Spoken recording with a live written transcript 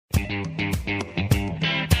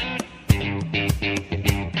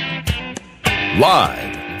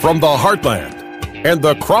Live from the heartland and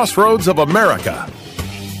the crossroads of America,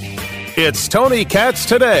 it's Tony Katz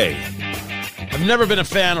Today. I've never been a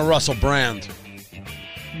fan of Russell Brand,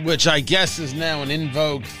 which I guess is now an in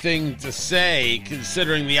vogue thing to say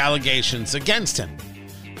considering the allegations against him.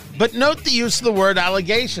 But note the use of the word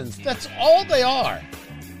allegations. That's all they are.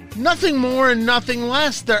 Nothing more and nothing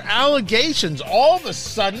less. They're allegations. All of a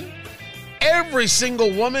sudden, every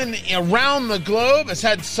single woman around the globe has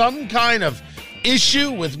had some kind of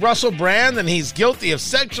issue with Russell Brand, and he's guilty of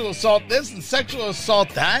sexual assault this and sexual assault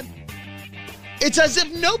that. It's as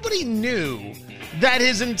if nobody knew that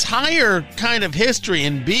his entire kind of history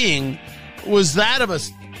and being was that of a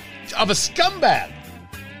scumbag.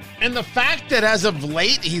 And the fact that as of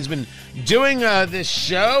late he's been doing this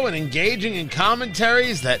show and engaging in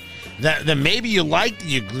commentaries that maybe you liked,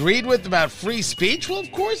 you agreed with about free speech, well,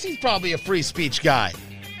 of course he's probably a free speech guy.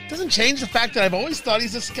 Doesn't change the fact that I've always thought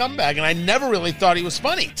he's a scumbag, and I never really thought he was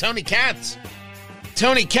funny. Tony Katz.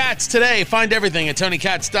 Tony Katz Today. Find everything at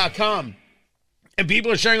TonyKatz.com. And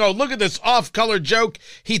people are sharing, oh, look at this off-color joke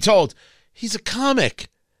he told. He's a comic.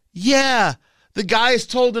 Yeah, the guy has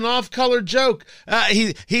told an off-color joke.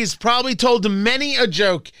 He's probably told many a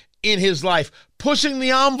joke in his life, pushing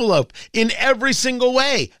the envelope in every single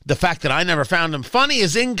way. The fact that I never found him funny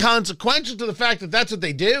is inconsequential to the fact that that's what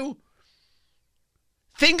they do.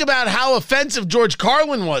 Think about how offensive George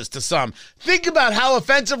Carlin was to some. Think about how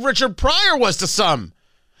offensive Richard Pryor was to some.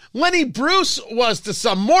 Lenny Bruce was to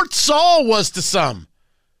some. Mort Saul was to some.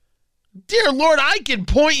 Dear Lord, I can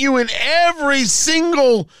point you in every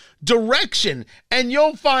single direction, and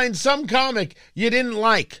you'll find some comic you didn't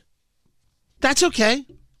like. That's okay.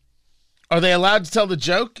 Are they allowed to tell the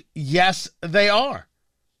joke? Yes, they are.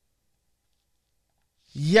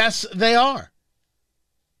 Yes, they are.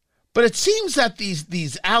 But it seems that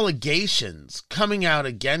these allegations coming out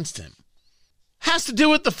against him has to do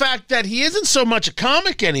with the fact that he isn't so much a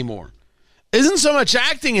comic anymore, isn't so much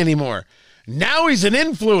acting anymore. Now he's an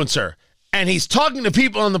influencer, and he's talking to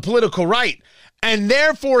people on the political right, and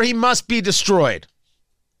therefore he must be destroyed.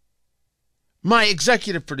 My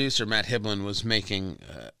executive producer, Matt Hiblin, was making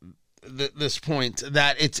this point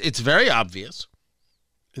that it's very obvious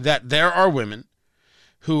that there are women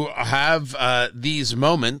who have these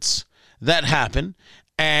moments that happen,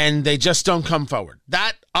 and they just don't come forward.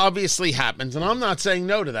 That obviously happens, and I'm not saying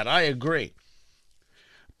no to that. I agree.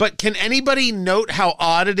 But can anybody note how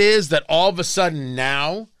odd it is that all of a sudden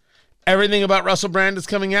now everything about Russell Brand is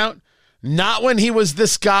coming out? Not when he was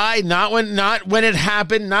this guy, not when it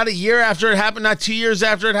happened, not a year after it happened, not 2 years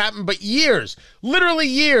after it happened, but years, literally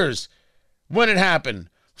years when it happened.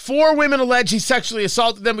 4 women allege he sexually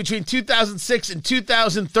assaulted them between 2006 and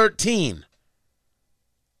 2013.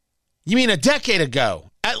 You mean a decade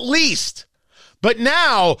ago, at least. But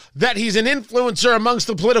now that he's an influencer amongst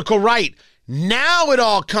the political right, now it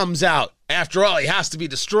all comes out. After all, he has to be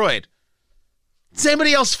destroyed. Does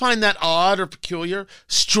anybody else find that odd or peculiar?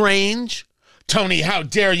 Strange? Tony, how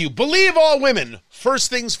dare you? Believe all women. First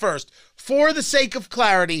things first. For the sake of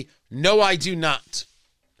clarity, no, I do not.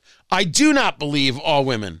 I do not believe all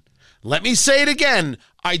women. Let me say it again.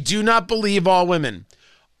 I do not believe all women.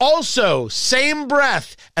 Also, same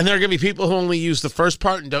breath, and there are going to be people who only use the first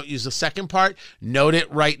part and don't use the second part. Note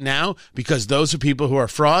it right now, because those are people who are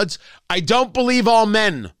frauds. I don't believe all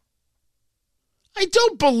men. I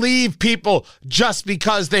don't believe people just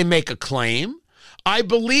because they make a claim. I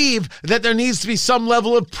believe that there needs to be some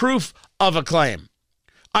level of proof of a claim.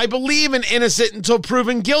 I believe in innocent until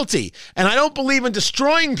proven guilty. And I don't believe in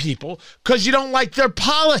destroying people because you don't like their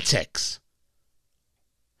politics.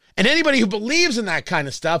 And anybody who believes in that kind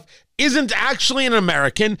of stuff isn't actually an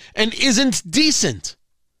American and isn't decent.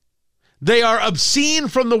 They are obscene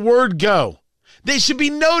from the word go. They should be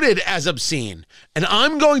noted as obscene. And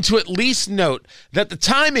I'm going to at least note that the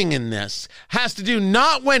timing in this has to do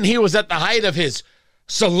not when he was at the height of his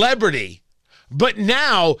celebrity, but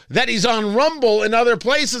now that he's on Rumble and other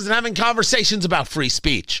places and having conversations about free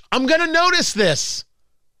speech. I'm going to notice this.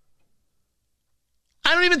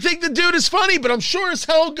 I don't even think the dude is funny, but I'm sure as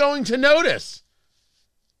hell going to notice.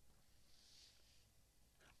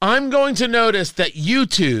 I'm going to notice that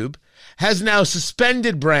YouTube has now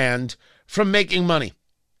suspended Brand from making money.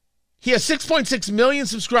 He has 6.6 million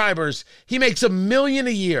subscribers. He makes $1 million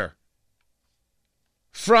a year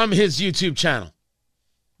from his YouTube channel.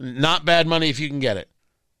 Not bad money if you can get it.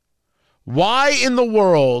 Why in the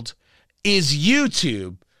world is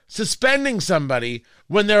YouTube suspending somebody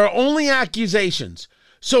when there are only accusations?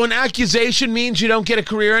 So an accusation means you don't get a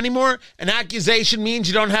career anymore? An accusation means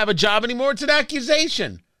you don't have a job anymore? It's an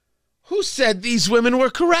accusation. Who said these women were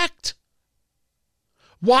correct?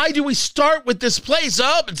 Why do we start with this place?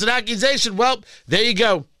 Oh, it's an accusation. Well, there you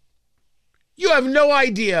go. You have no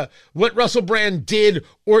idea what Russell Brand did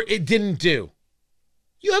or it didn't do.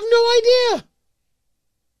 You have no idea.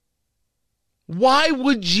 Why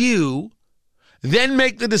would you then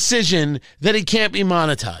make the decision that he can't be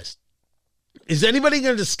monetized? Is anybody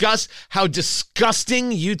going to discuss how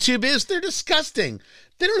disgusting YouTube is? They're disgusting.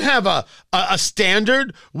 They don't have a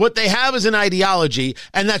standard. What they have is an ideology,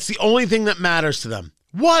 and that's the only thing that matters to them.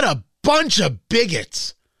 What a bunch of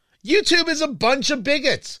bigots. YouTube is a bunch of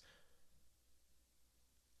bigots.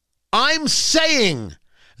 I'm saying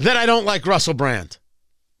that I don't like Russell Brand.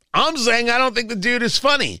 I'm saying I don't think the dude is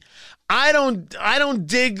funny. I don't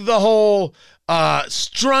dig the whole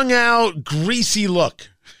strung out, greasy look.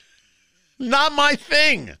 Not my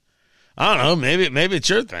thing. I don't know. Maybe it's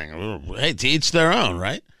your thing. Hey, to each their own,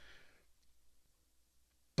 right?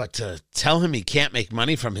 But to tell him he can't make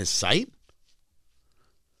money from his site?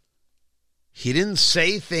 He didn't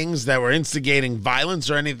say things that were instigating violence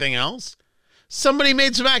or anything else. Somebody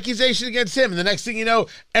made some accusation against him, and the next thing you know,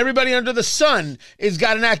 everybody under the sun has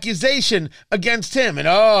got an accusation against him.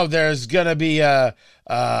 And there's gonna be a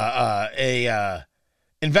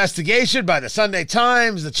investigation by the Sunday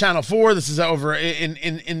Times, the Channel 4. This is over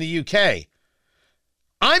in the UK.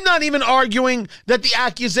 I'm not even arguing that the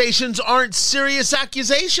accusations aren't serious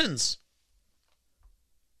accusations.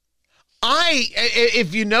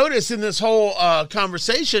 If you notice in this whole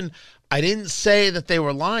conversation, I didn't say that they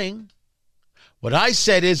were lying. What I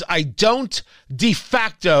said is I don't de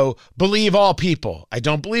facto believe all people. I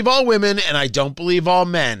don't believe all women, and I don't believe all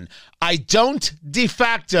men. I don't de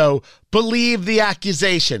facto believe the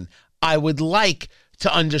accusation. I would like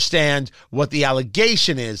to understand what the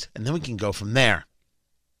allegation is, and then we can go from there.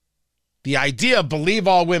 The idea of believe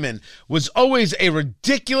all women was always a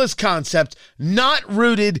ridiculous concept, not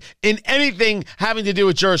rooted in anything having to do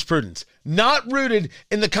with jurisprudence, not rooted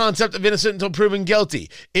in the concept of innocent until proven guilty.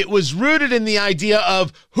 It was rooted in the idea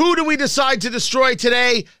of who do we decide to destroy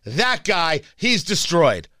today? That guy, he's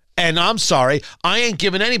destroyed. And I'm sorry, I ain't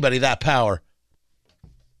giving anybody that power.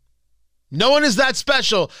 No one is that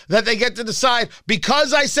special that they get to decide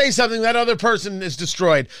because I say something, that other person is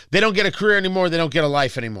destroyed. They don't get a career anymore. They don't get a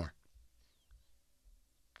life anymore.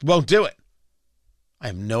 Won't do it. I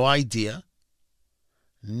have no idea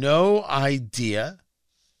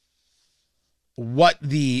what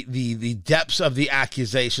the depths of the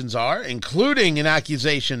accusations are, including an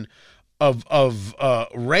accusation of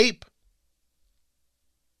rape,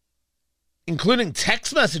 including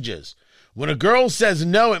text messages. When a girl says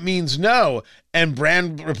no, it means no, and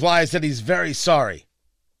Brand replies that he's very sorry.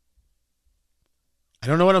 I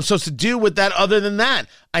don't know what I'm supposed to do with that other than that.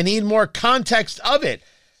 I need more context of it.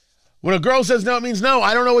 When a girl says no, it means no.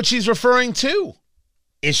 I don't know what she's referring to.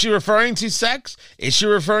 Is she referring to sex? Is she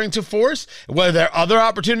referring to force? Were there other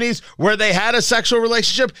opportunities where they had a sexual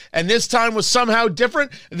relationship and this time was somehow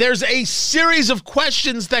different? There's a series of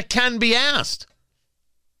questions that can be asked.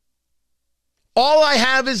 All I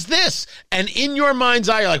have is this. And in your mind's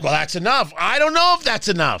eye, you're like, well, that's enough. I don't know if that's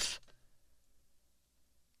enough.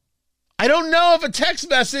 I don't know if a text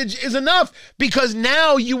message is enough because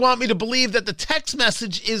now you want me to believe that the text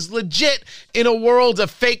message is legit in a world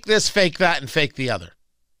of fake this, fake that, and fake the other.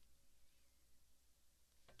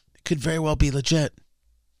 It could very well be legit.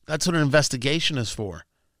 That's what an investigation is for.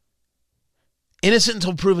 Innocent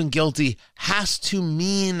until proven guilty has to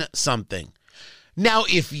mean something. Now,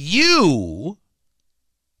 if you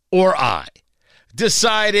or I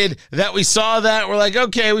decided that we saw that, we're like,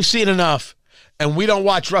 okay, we've seen enough, and we don't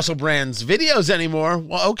watch Russell Brand's videos anymore,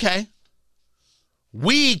 well, okay.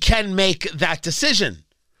 We can make that decision.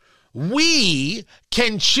 We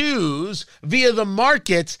can choose via the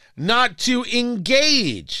market not to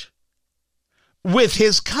engage with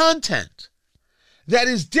his content. That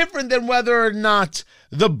is different than whether or not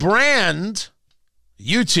the brand,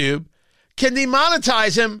 YouTube, can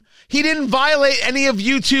demonetize him. He didn't violate any of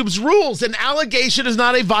YouTube's rules. An allegation is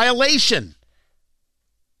not a violation.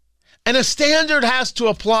 And a standard has to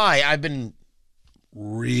apply. I've been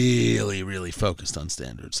really focused on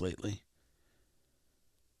standards lately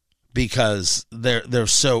because they're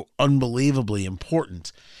so unbelievably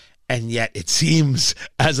important. And yet it seems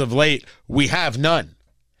as of late we have none.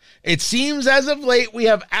 It seems as of late we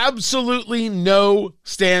have absolutely no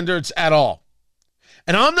standards at all.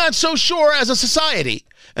 And I'm not so sure as a society,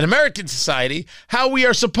 an American society, how we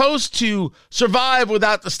are supposed to survive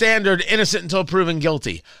without the standard innocent until proven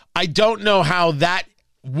guilty. I don't know how that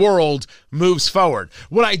world moves forward.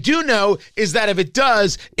 What I do know is that if it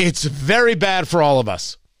does, it's very bad for all of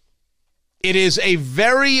us. It is a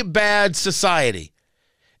very bad society.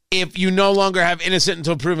 If you no longer have innocent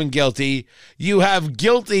until proven guilty, you have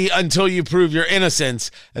guilty until you prove your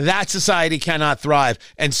innocence. That society cannot thrive.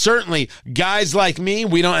 And certainly, guys like me,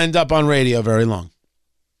 we don't end up on radio very long.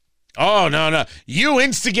 Oh, no. You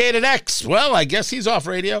instigated X. Well, I guess he's off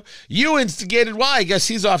radio. You instigated Y. I guess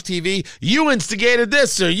he's off TV. You instigated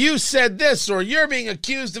this, or you said this, or you're being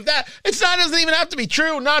accused of that. It doesn't even have to be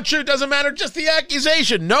true. Not true. Doesn't matter. Just the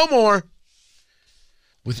accusation. No more.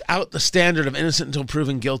 Without the standard of innocent until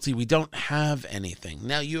proven guilty, we don't have anything.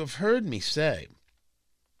 Now, you have heard me say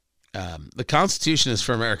the Constitution is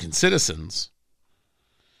for American citizens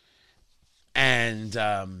and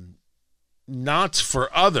not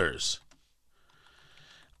for others.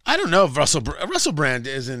 I don't know if Russell Brand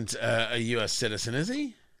isn't a U.S. citizen, is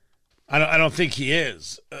he? I don't think he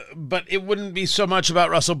is. But it wouldn't be so much about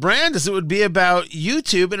Russell Brand as it would be about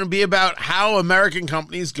YouTube, and it would be about how American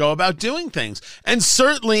companies go about doing things. And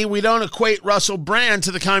certainly we don't equate Russell Brand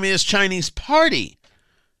to the Communist Chinese Party.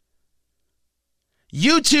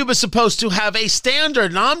 YouTube is supposed to have a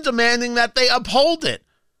standard, and I'm demanding that they uphold it.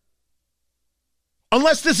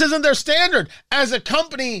 Unless this isn't their standard. As a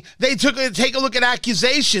company, they take a look at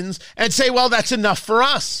accusations and say, well, that's enough for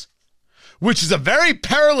us. Which is a very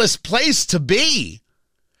perilous place to be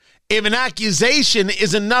if an accusation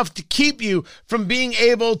is enough to keep you from being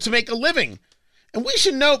able to make a living. And we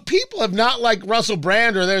should note, people have not liked Russell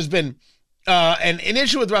Brand, or there's been an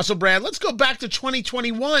issue with Russell Brand. Let's go back to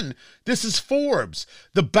 2021. This is Forbes.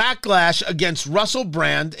 The backlash against Russell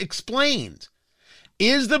Brand explained.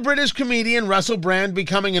 Is the British comedian Russell Brand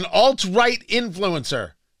becoming an alt-right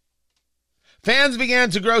influencer? Fans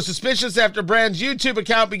began to grow suspicious after Brand's YouTube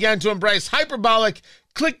account began to embrace hyperbolic,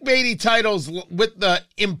 clickbaity titles with the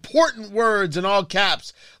important words in all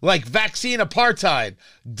caps, like vaccine apartheid,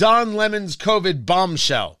 Don Lemon's COVID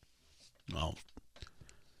bombshell. Well,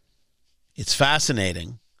 it's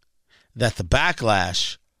fascinating that the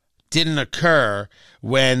backlash didn't occur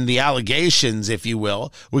when the allegations, if you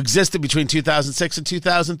will, existed between 2006 and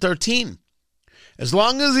 2013. As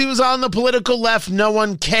long as he was on the political left, no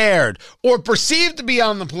one cared or perceived to be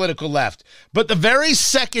on the political left. But the very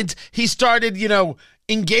second he started,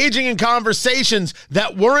 engaging in conversations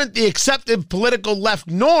that weren't the accepted political left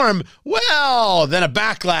norm, well, then a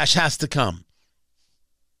backlash has to come.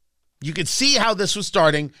 You could see how this was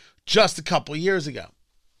starting just a couple years ago.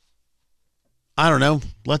 I don't know.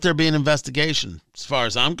 Let there be an investigation. As far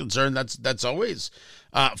as I'm concerned, that's always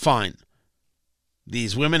fine.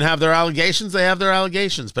 These women have their allegations, they have their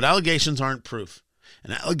allegations, but allegations aren't proof,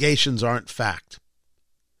 and allegations aren't fact.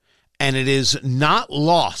 And it is not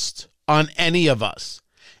lost on any of us,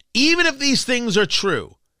 even if these things are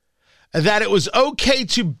true, that it was okay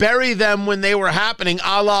to bury them when they were happening,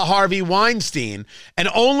 a la Harvey Weinstein, and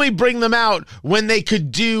only bring them out when they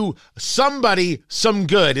could do somebody some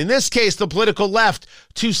good. In this case, the political left,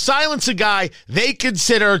 to silence a guy they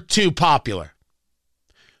consider too popular.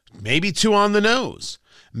 Maybe too on the nose.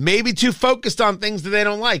 Maybe too focused on things that they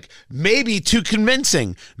don't like. Maybe too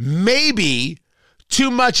convincing. Maybe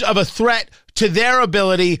too much of a threat to their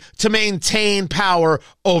ability to maintain power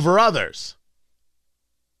over others.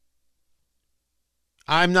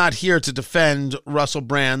 I'm not here to defend Russell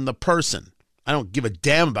Brand, the person. I don't give a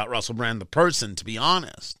damn about Russell Brand, the person, to be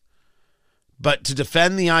honest. But to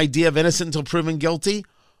defend the idea of innocent until proven guilty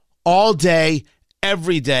all day,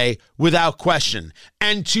 every day, without question.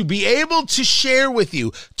 And to be able to share with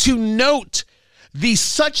you, to note the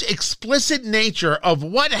such explicit nature of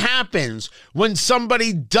what happens when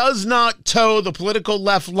somebody does not toe the political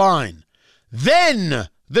left line. Then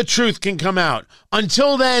the truth can come out.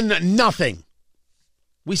 Until then, nothing.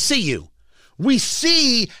 We see you. We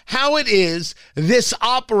see how it is this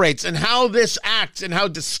operates and how this acts and how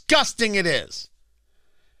disgusting it is.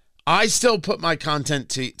 I still put my content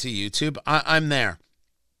to YouTube. I'm there.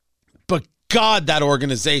 But God, that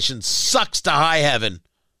organization sucks to high heaven.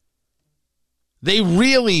 They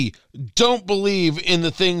really don't believe in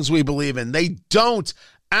the things we believe in. They don't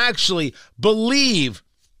actually believe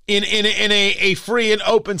in a free and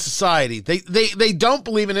open society. They don't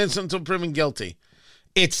believe in innocent until proven guilty.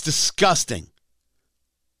 It's disgusting.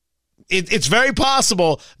 It's very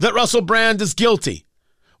possible that Russell Brand is guilty.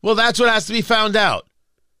 Well, that's what has to be found out.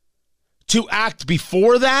 To act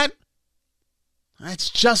before that, that's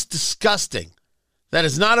just disgusting. That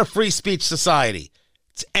is not a free speech society.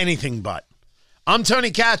 It's anything but. I'm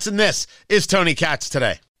Tony Katz, and this is Tony Katz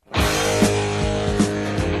Today.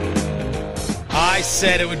 I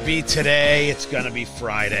said it would be today. It's going to be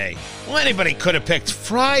Friday. Well, anybody could have picked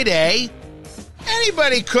Friday.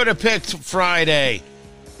 Anybody could have picked Friday.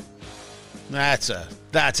 That's a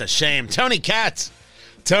That's a shame. Tony Katz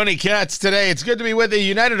today. It's good to be with the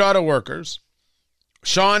United Auto Workers.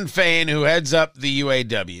 Sean Fain, who heads up the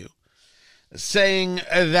UAW, saying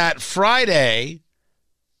that Friday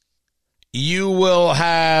you will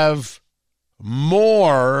have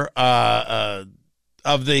more of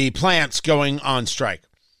the plants going on strike.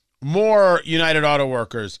 More United Auto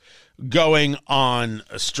Workers going on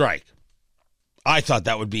a strike. I thought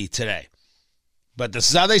that would be today. But this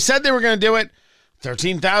is how they said they were going to do it.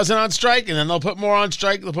 13,000 on strike, and then they'll put more on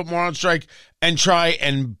strike. They'll put more on strike and try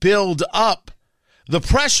and build up the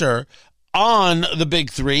pressure on the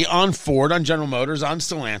big three, on Ford, on General Motors, on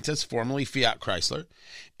Stellantis, formerly Fiat Chrysler,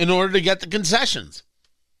 in order to get the concessions.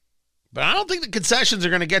 But I don't think the concessions are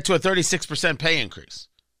going to get to a 36% pay increase.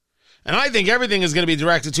 And I think everything is going to be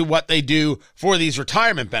directed to what they do for these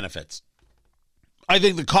retirement benefits. I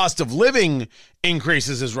think the cost of living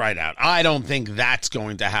increases is right out. I don't think that's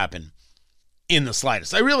going to happen in the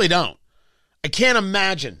slightest. I really don't. I can't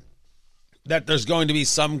imagine that there's going to be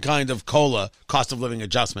some kind of COLA, cost of living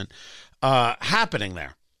adjustment, happening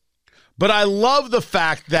there. But I love the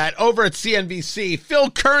fact that over at CNBC, Phil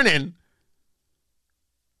Kernan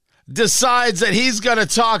decides that he's going to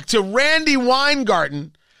talk to Randy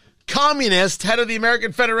Weingarten, communist, head of the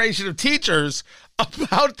American Federation of Teachers,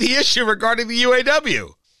 about the issue regarding the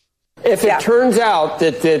UAW. If it turns out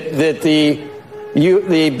that the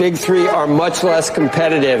big three are much less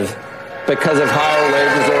competitive because of higher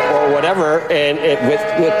wages or whatever, and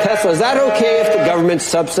with Tesla, is that okay if the government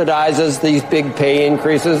subsidizes these big pay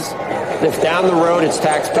increases? If down the road it's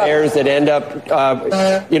taxpayers that end up,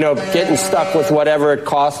 getting stuck with whatever it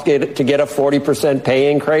costs to get a 40%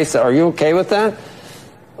 pay increase, are you okay with that?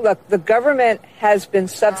 Look, the government has been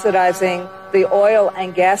subsidizing the oil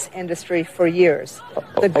and gas industry for years.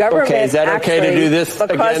 The government okay, is that okay to do this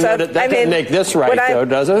again? That doesn't make this right, though,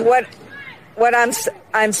 does it? What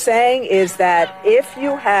I'm saying is that if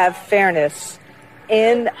you have fairness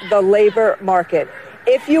in the labor market,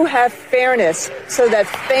 if you have fairness so that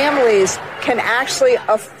families can actually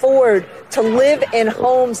afford to live in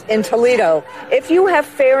homes in Toledo, if you have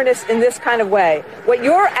fairness in this kind of way, what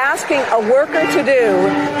you're asking a worker to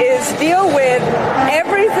do is deal with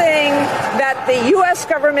everything that the U.S.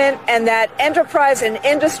 government and that enterprise and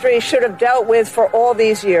industry should have dealt with for all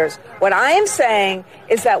these years. What I am saying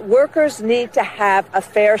is that workers need to have a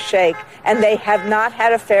fair shake, and they have not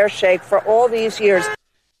had a fair shake for all these years.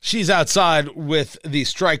 She's outside with the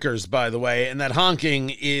strikers, by the way, and that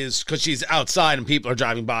honking is because she's outside and people are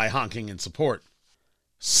driving by honking in support.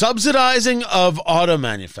 Subsidizing of auto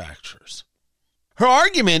manufacturers. Her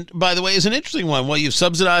argument, by the way, is an interesting one. Well, you've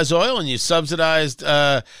subsidized oil and you've subsidized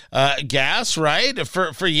gas, right?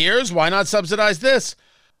 For years, why not subsidize this?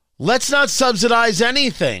 Let's not subsidize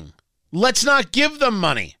anything. Let's not give them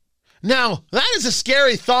money. Now, that is a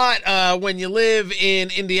scary thought when you live in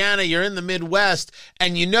Indiana, you're in the Midwest,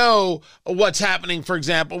 and you know what's happening, for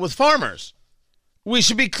example, with farmers. We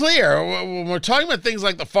should be clear, when we're talking about things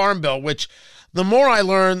like the Farm Bill, which the more I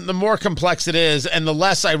learn, the more complex it is, and the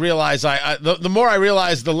less I realize, the more I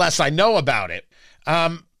realize, the less I know about it.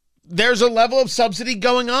 There's a level of subsidy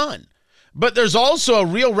going on. But there's also a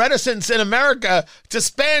real reticence in America to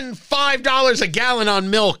spend $5 a gallon on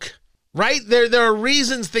milk. Right? There are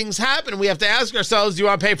reasons things happen. We have to ask ourselves, do you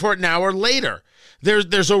want to pay for it now or later?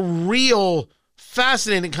 There's a real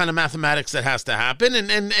fascinating kind of mathematics that has to happen.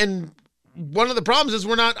 And one of the problems is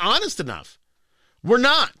we're not honest enough. We're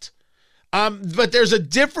not. But there's a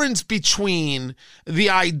difference between the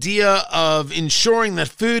idea of ensuring that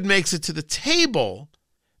food makes it to the table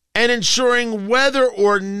and ensuring whether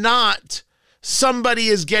or not somebody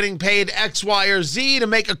is getting paid X, Y, or Z to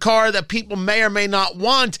make a car that people may or may not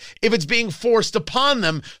want if it's being forced upon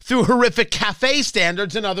them through horrific CAFE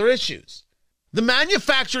standards and other issues. The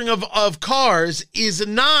manufacturing of cars is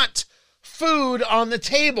not food on the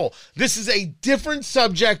table. This is a different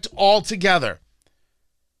subject altogether.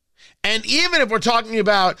 And even if we're talking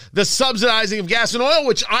about the subsidizing of gas and oil,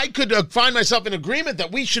 which I could find myself in agreement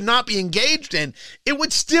that we should not be engaged in, it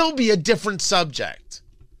would still be a different subject.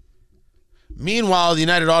 Meanwhile, the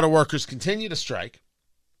United Auto Workers continue to strike.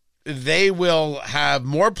 They will have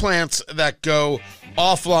more plants that go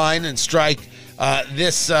offline and strike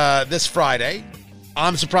this Friday.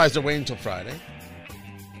 I'm surprised they're waiting until Friday.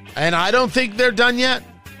 And I don't think they're done yet.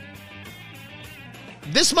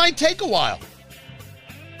 This might take a while.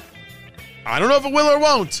 I don't know if it will or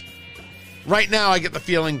won't. Right now, I get the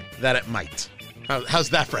feeling that it might. How's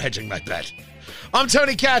that for hedging my bet? I'm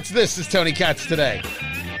Tony Katz. This is Tony Katz Today.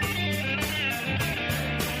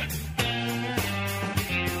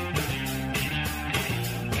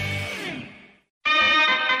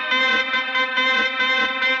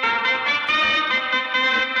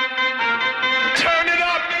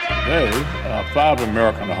 Today, 5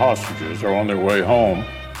 American hostages are on their way home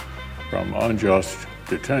from unjust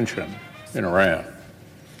detention in Iran.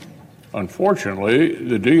 Unfortunately,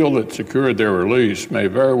 the deal that secured their release may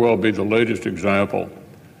very well be the latest example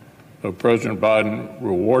of President Biden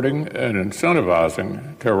rewarding and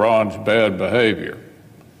incentivizing Tehran's bad behavior.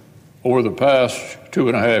 Over the past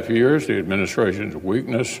 2.5 years, the administration's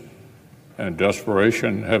weakness and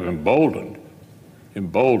desperation have emboldened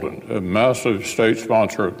a massive state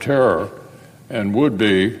sponsor of terror and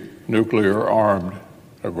would-be nuclear-armed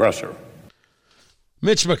aggressor.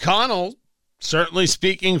 Mitch McConnell certainly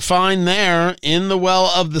speaking fine there in the well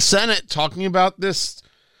of the Senate, talking about this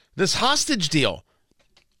hostage deal.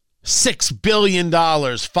 $6 billion,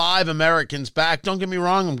 5 Americans back. Don't get me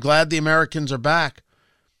wrong, I'm glad the Americans are back.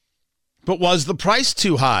 But was the price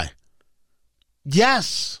too high?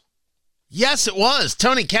 Yes. Yes, it was.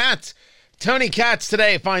 Tony Katz. Tony Katz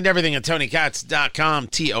today. Find everything at TonyKatz.com.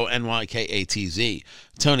 TonyKatz.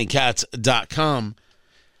 TonyKatz.com.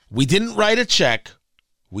 We didn't write a check.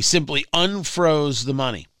 We simply unfroze the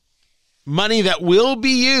money. Money that will be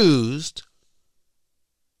used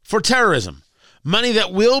for terrorism. Money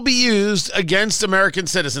that will be used against American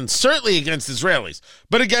citizens, certainly against Israelis,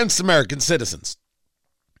 but against American citizens.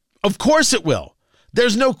 Of course it will.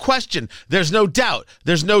 There's no question. There's no doubt.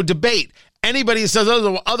 There's no debate. Anybody who says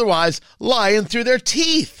otherwise, lying through their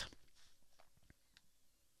teeth.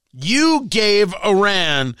 You gave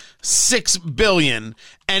Iran $6 billion,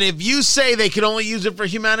 and if you say they can only use it for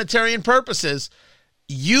humanitarian purposes,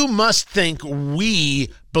 you must think we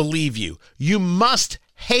believe you. You must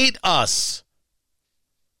hate us.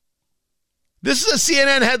 This is a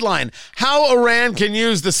CNN headline. How Iran can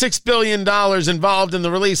use the $6 billion involved in the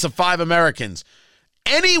release of 5 Americans.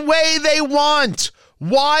 Any way they want.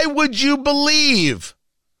 Why would you believe?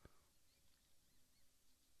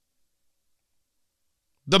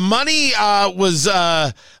 The money was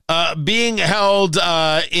being held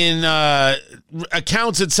in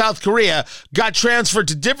accounts in South Korea, got transferred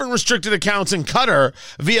to different restricted accounts in Qatar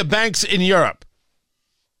via banks in Europe.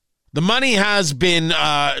 The money has been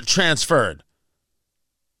transferred.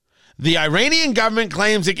 The Iranian government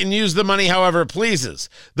claims it can use the money however it pleases.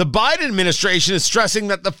 The Biden administration is stressing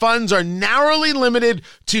that the funds are narrowly limited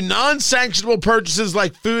to non-sanctionable purchases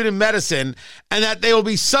like food and medicine, and that they will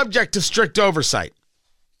be subject to strict oversight.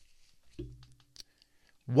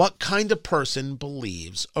 What kind of person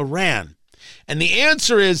believes Iran? And the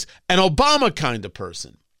answer is an Obama kind of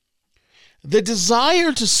person. The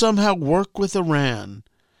desire to somehow work with Iran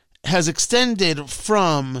has extended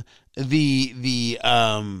from the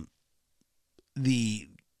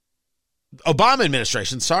Obama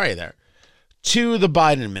administration, to the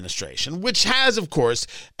Biden administration, which has, of course,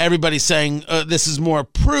 everybody saying this is more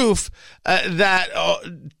proof that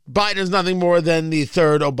Biden is nothing more than the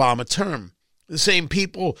third Obama term. The same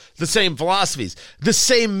people, the same philosophies, the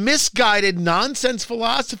same misguided nonsense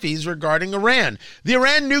philosophies regarding Iran. The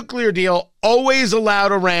Iran nuclear deal always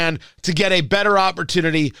allowed Iran to get a better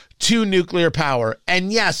opportunity to nuclear power.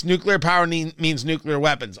 And yes, nuclear power means nuclear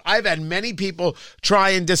weapons. I've had many people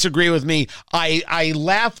try and disagree with me. I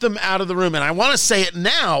laugh them out of the room. And I want to say it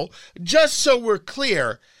now, just so we're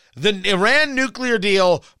clear. The Iran nuclear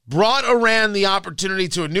deal brought Iran the opportunity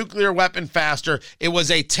to a nuclear weapon faster. It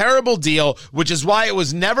was a terrible deal, which is why it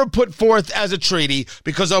was never put forth as a treaty,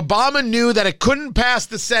 because Obama knew that it couldn't pass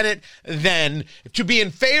the Senate then. To be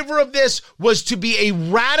in favor of this was to be a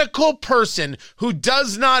radical person who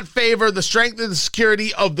does not favor the strength and the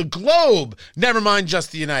security of the globe, never mind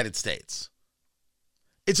just the United States.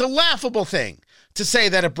 It's a laughable thing to say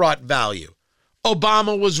that it brought value.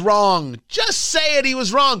 Obama was wrong. Just say it, he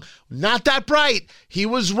was wrong. Not that bright. He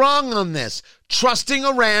was wrong on this. Trusting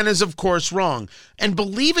Iran is, of course, wrong. And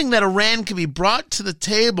believing that Iran can be brought to the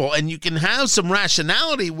table and you can have some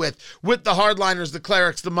rationality with the hardliners, the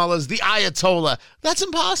clerics, the mullahs, the Ayatollah, that's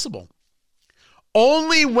impossible.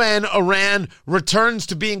 Only when Iran returns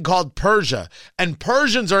to being called Persia and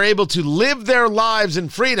Persians are able to live their lives in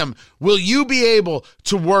freedom will you be able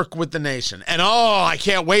to work with the nation. And I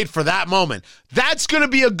can't wait for that moment. That's going to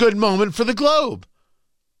be a good moment for the globe.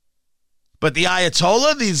 But the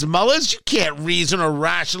Ayatollah, these mullahs, you can't reason or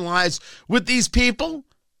rationalize with these people.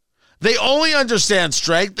 They only understand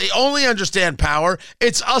strength. They only understand power.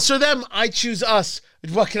 It's us or them. I choose us.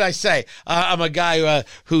 What can I say? I'm a guy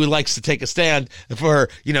who likes to take a stand for,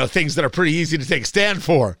 things that are pretty easy to take a stand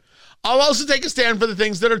for. I'll also take a stand for the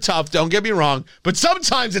things that are tough, don't get me wrong, but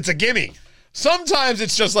sometimes it's a gimme. Sometimes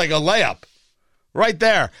it's just like a layup. Right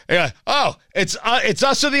there. It's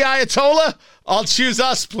us or the Ayatollah? I'll choose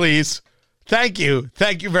us, please. Thank you.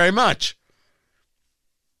 Thank you very much.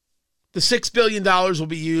 The $6 billion will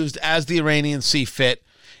be used as the Iranians see fit.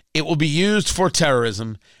 It will be used for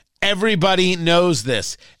terrorism. Everybody knows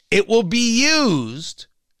this. It will be used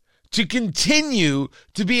to continue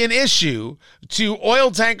to be an issue to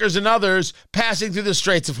oil tankers and others passing through the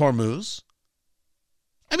Straits of Hormuz.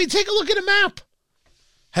 I mean, take a look at a map.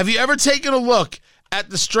 Have you ever taken a look at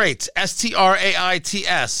the Straits, Straits,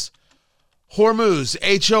 Hormuz,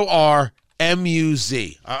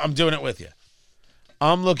 Hormuz? I'm doing it with you.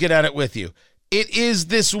 I'm looking at it with you. It is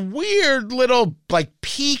this weird little,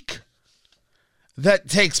 peak that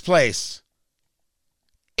takes place.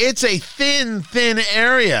 It's a thin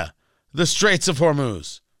area, the Straits of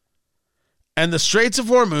Hormuz. And the Straits of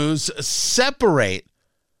Hormuz separate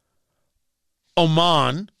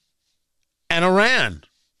Oman and Iran.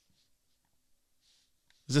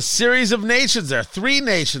 There's a series of nations there, 3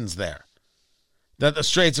 nations there, that the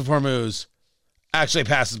Straits of Hormuz actually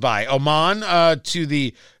passes by. Oman to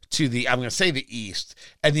the I'm going to say the east,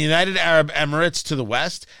 and the United Arab Emirates to the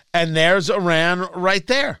west, and there's Iran right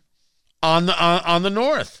there on the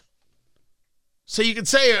north. So you could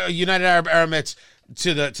say United Arab Emirates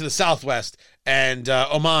to the southwest, and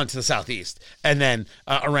Oman to the southeast, and then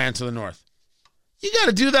Iran to the north. You got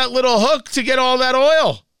to do that little hook to get all that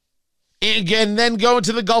oil, and then go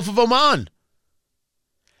into the Gulf of Oman.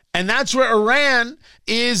 And that's where Iran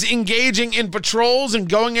is engaging in patrols and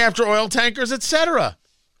going after oil tankers, etc.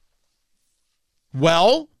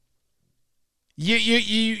 Well,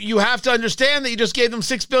 you have to understand that you just gave them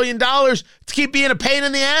 $6 billion to keep being a pain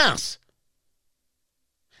in the ass.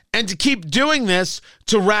 And to keep doing this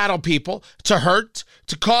to rattle people, to hurt,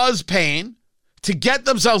 to cause pain, to get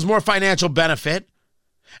themselves more financial benefit.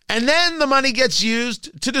 And then the money gets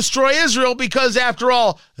used to destroy Israel because, after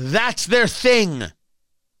all, that's their thing.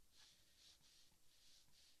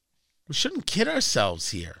 We shouldn't kid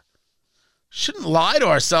ourselves here. Shouldn't lie to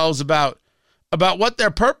ourselves about what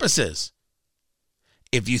their purpose is.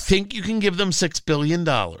 If you think you can give them $6 billion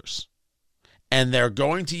and they're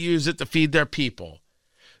going to use it to feed their people,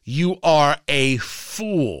 you are a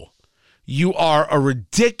fool. You are a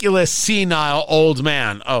ridiculous, senile old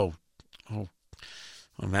man. Oh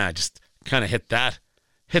man, I just kind of hit that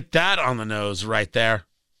on the nose right there.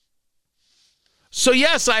 So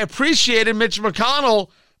yes, I appreciated Mitch McConnell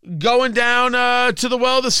going down to the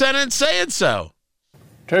well of the Senate and saying so.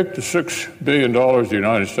 Take the $6 billion the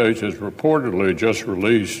United States has reportedly just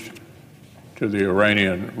released to the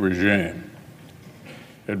Iranian regime.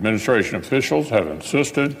 Administration officials have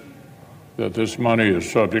insisted that this money is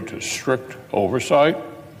subject to strict oversight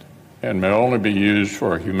and may only be used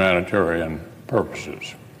for humanitarian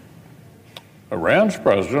purposes. Iran's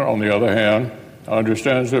president, on the other hand,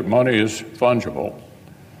 understands that money is fungible.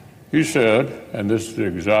 He said, and this is the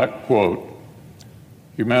exact quote,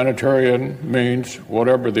 "Humanitarian means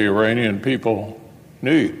whatever the Iranian people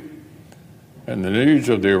need, and the needs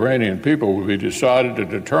of the Iranian people will be decided and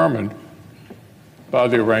determined by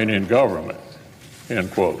the Iranian government," end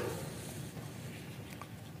quote.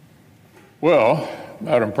 Well,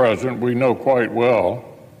 Madam President, we know quite well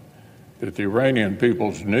that the Iranian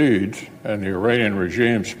people's needs and the Iranian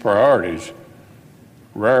regime's priorities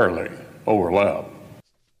rarely overlap.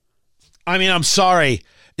 I mean, I'm sorry.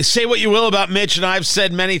 Say what you will about Mitch, and I've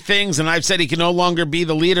said many things, and I've said he can no longer be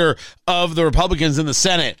the leader of the Republicans in the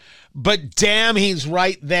Senate. But damn, he's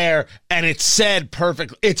right there, and it's said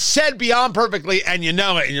perfectly. It's said beyond perfectly, and you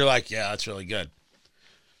know it, and you're like, yeah, that's really good.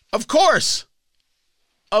 Of course.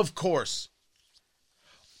 Of course.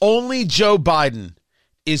 Only Joe Biden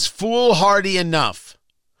is foolhardy enough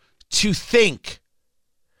to think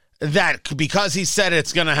that because he said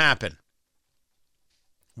it's going to happen,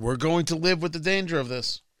 we're going to live with the danger of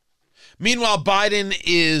this. Meanwhile, Biden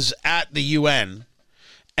is at the UN,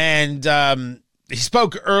 and he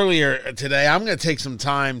spoke earlier today. I'm going to take some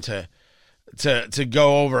time to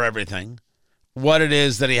go over everything, what it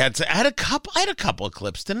is that he had to. I had a couple of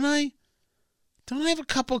clips, didn't I? Don't I have a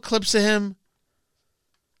couple of clips of him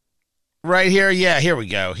right here? Yeah, here we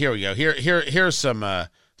go. Here's some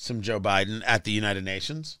Joe Biden at the United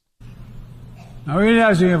Nations. Now, even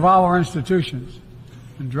as we evolve our institutions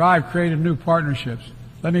and drive creative new partnerships,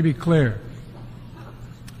 let me be clear.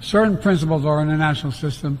 Certain principles of our international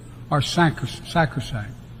system are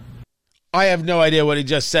sacrosanct. I have no idea what he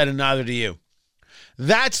just said, and neither do you.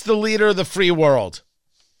 That's the leader of the free world.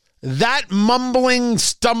 That mumbling,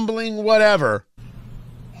 stumbling, whatever.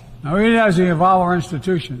 Now, even as we evolve our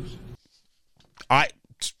institutions. I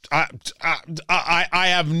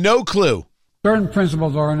have no clue. Certain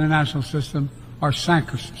principles of our international system are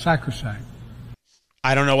sacrosanct.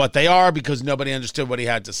 I don't know what they are because nobody understood what he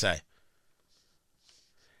had to say.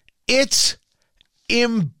 It's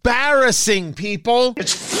embarrassing, people.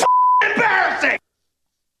 It's embarrassing.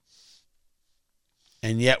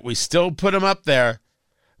 And yet we still put him up there.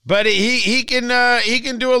 But he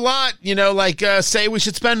can do a lot, like say we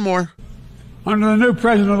should spend more. Under the new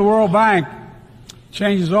president of the World Bank,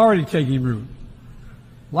 change is already taking root.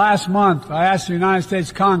 Last month, I asked the United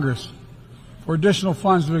States Congress for additional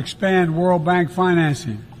funds to expand World Bank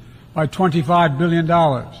financing by $25 billion.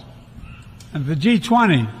 And at the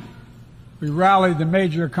G20, we rallied the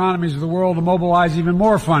major economies of the world to mobilize even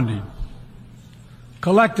more funding.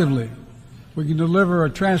 Collectively, we can deliver a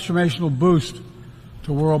transformational boost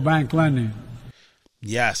to World Bank lending.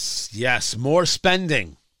 Yes, more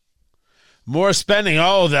spending. More spending.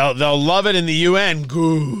 Oh, they'll love it in the UN.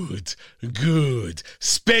 Good.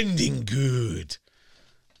 Spending good.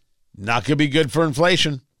 Not going to be good for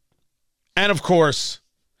inflation. And of course,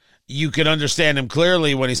 you can understand him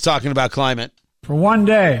clearly when he's talking about climate. For one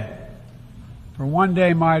day,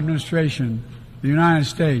 my administration, the United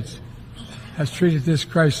States, has treated this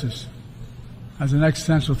crisis as an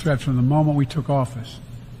existential threat from the moment we took office.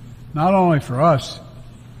 Not only for us,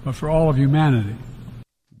 but for all of humanity.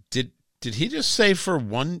 Did he just say for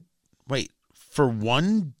one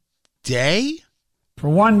day? For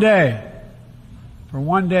one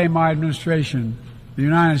day, my administration, the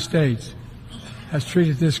United States, has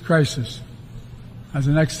treated this crisis as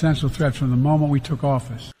an existential threat from the moment we took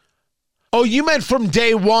office. Oh, you meant from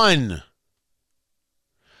day one.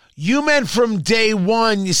 You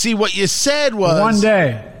see, what you said was...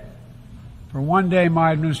 For one day,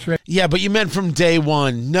 my administration... Yeah, but you meant from day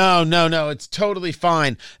one. No, it's totally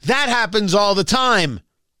fine. That happens all the time.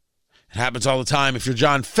 It happens all the time if you're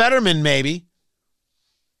John Fetterman, maybe.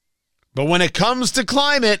 But when it comes to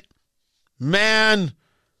climate, man,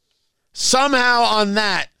 somehow on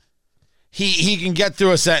that, he can get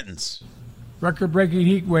through a sentence. Record-breaking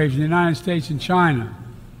heat waves in the United States and China.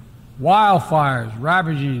 Wildfires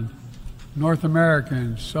ravaging North America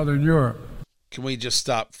and Southern Europe. Can we just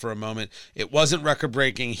stop for a moment? It wasn't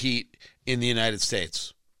record-breaking heat in the United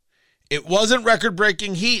States. It wasn't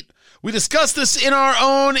record-breaking heat. We discussed this in our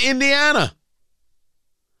own Indiana.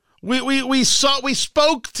 We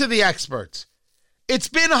spoke to the experts. It's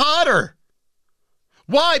been hotter.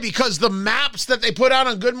 Why? Because the maps that they put out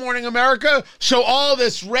on Good Morning America show all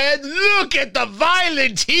this red. Look at the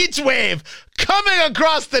violent heat wave coming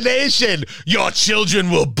across the nation. Your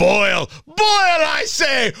children will boil. Boil, I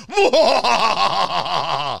say.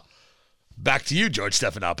 Back to you, George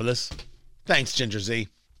Stephanopoulos. Thanks, Ginger Z.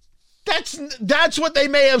 That's what they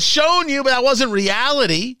may have shown you, but that wasn't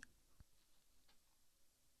reality.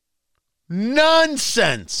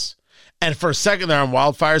 Nonsense. And for a second there on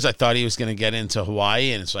wildfires, I thought he was going to get into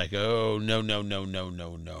Hawaii, and it's like, oh, no.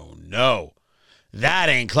 That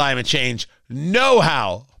ain't climate change. No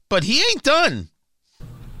how. But he ain't done.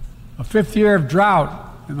 A fifth year of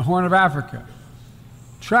drought in the Horn of Africa.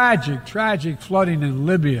 Tragic flooding in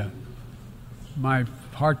Libya. My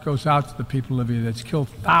heart goes out to the people of Libya. That's killed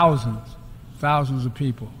thousands of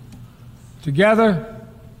people. Together,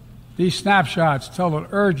 these snapshots tell an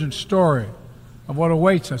urgent story of what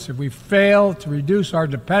awaits us if we fail to reduce our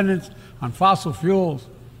dependence on fossil fuels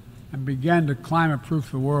and begin to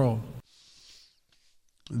climate-proof the world.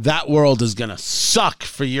 That world is going to suck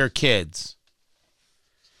for your kids.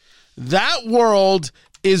 That world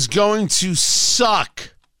is going to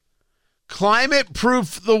suck.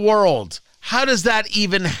 Climate-proof the world. How does that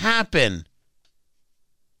even happen?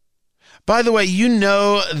 By the way, you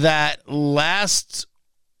know that last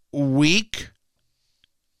week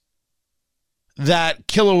that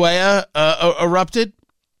Kilauea erupted?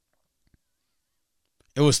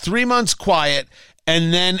 It was 3 months quiet,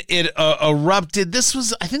 and then it erupted. I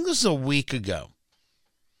think this was a week ago.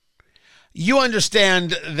 You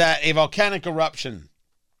understand that a volcanic eruption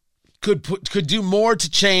could do more to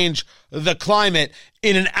change the climate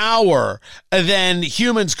in an hour than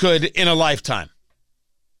humans could in a lifetime.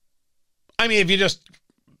 I mean, if you just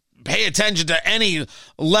pay attention to any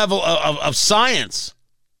level of science,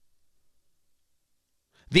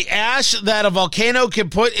 the ash that a volcano can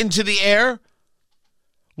put into the air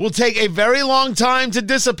will take a very long time to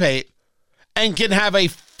dissipate and can have a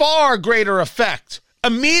far greater effect,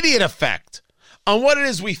 immediate effect, on what it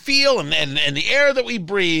is we feel and the air that we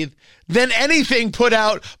breathe than anything put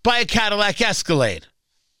out by a Cadillac Escalade.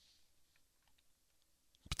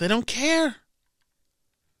 But they don't care.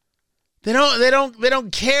 They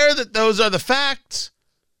don't care that those are the facts.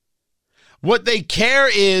 What they care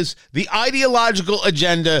is the ideological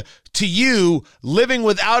agenda to you living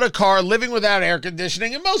without a car, living without air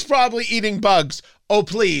conditioning, and most probably eating bugs. Oh,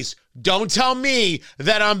 please, Don't tell me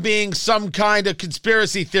that I'm being some kind of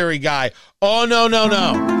conspiracy theory guy. Oh, no.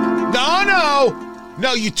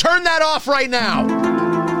 No, you turn that off right now.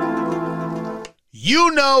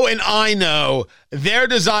 You know and I know their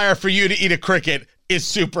desire for you to eat a cricket is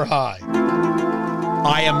super high.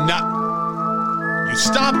 I am not. You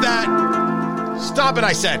stop that. Stop it,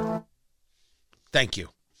 I said. Thank you.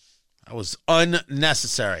 That was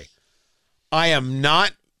unnecessary. I am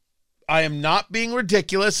not being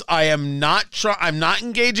ridiculous. I'm not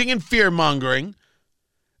engaging in fear-mongering.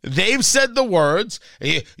 They've said the words,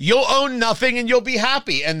 you'll own nothing and you'll be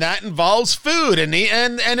happy. And that involves food and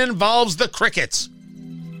involves the crickets.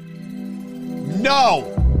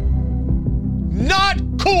 No. Not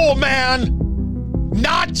cool, man.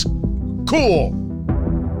 Not cool.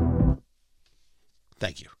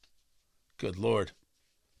 Thank you. Good Lord.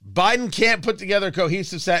 Biden can't put together a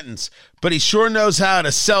cohesive sentence, but he sure knows how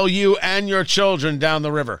to sell you and your children down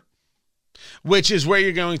the river, which is where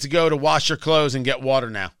you're going to go to wash your clothes and get water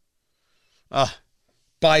now.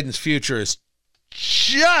 Biden's future is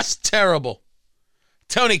just terrible.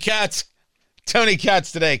 Tony Katz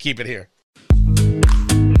today. Keep it here.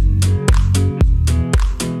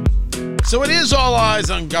 So it is all eyes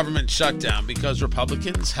on government shutdown because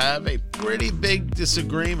Republicans have a pretty big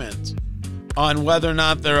disagreement on whether or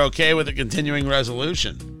not they're okay with a continuing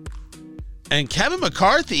resolution. And Kevin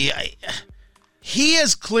McCarthy, he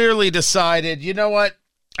has clearly decided, you know what?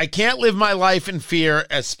 I can't live my life in fear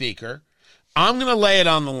as Speaker. I'm going to lay it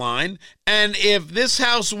on the line. And if this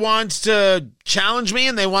House wants to challenge me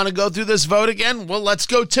and they want to go through this vote again, well, let's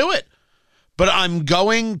go to it. But I'm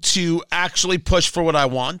going to actually push for what I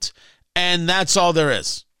want. And that's all there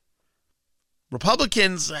is.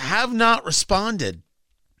 Republicans have not responded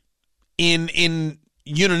in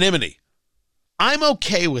unanimity. I'm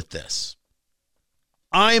okay with this.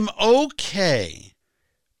 I'm okay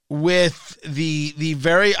with the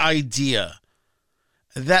very idea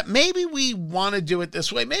that maybe we want to do it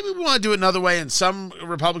this way. Maybe we want to do it another way, and some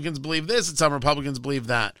Republicans believe this and some Republicans believe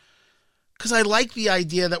that. Because I like the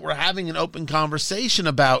idea that we're having an open conversation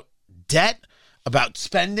about debt, about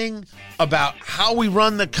spending, about how we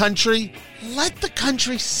run the country. Let the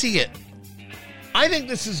country see it. I think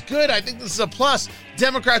this is good. I think this is a plus.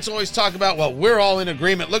 Democrats always talk about, well, we're all in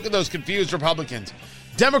agreement. Look at those confused Republicans.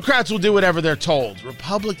 Democrats will do whatever they're told.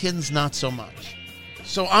 Republicans, not so much.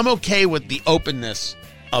 So I'm okay with the openness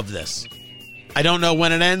of this. I don't know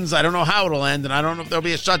when it ends. I don't know how it'll end. And I don't know if there'll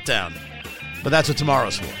be a shutdown. But that's what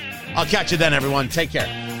tomorrow's for. I'll catch you then, everyone. Take care.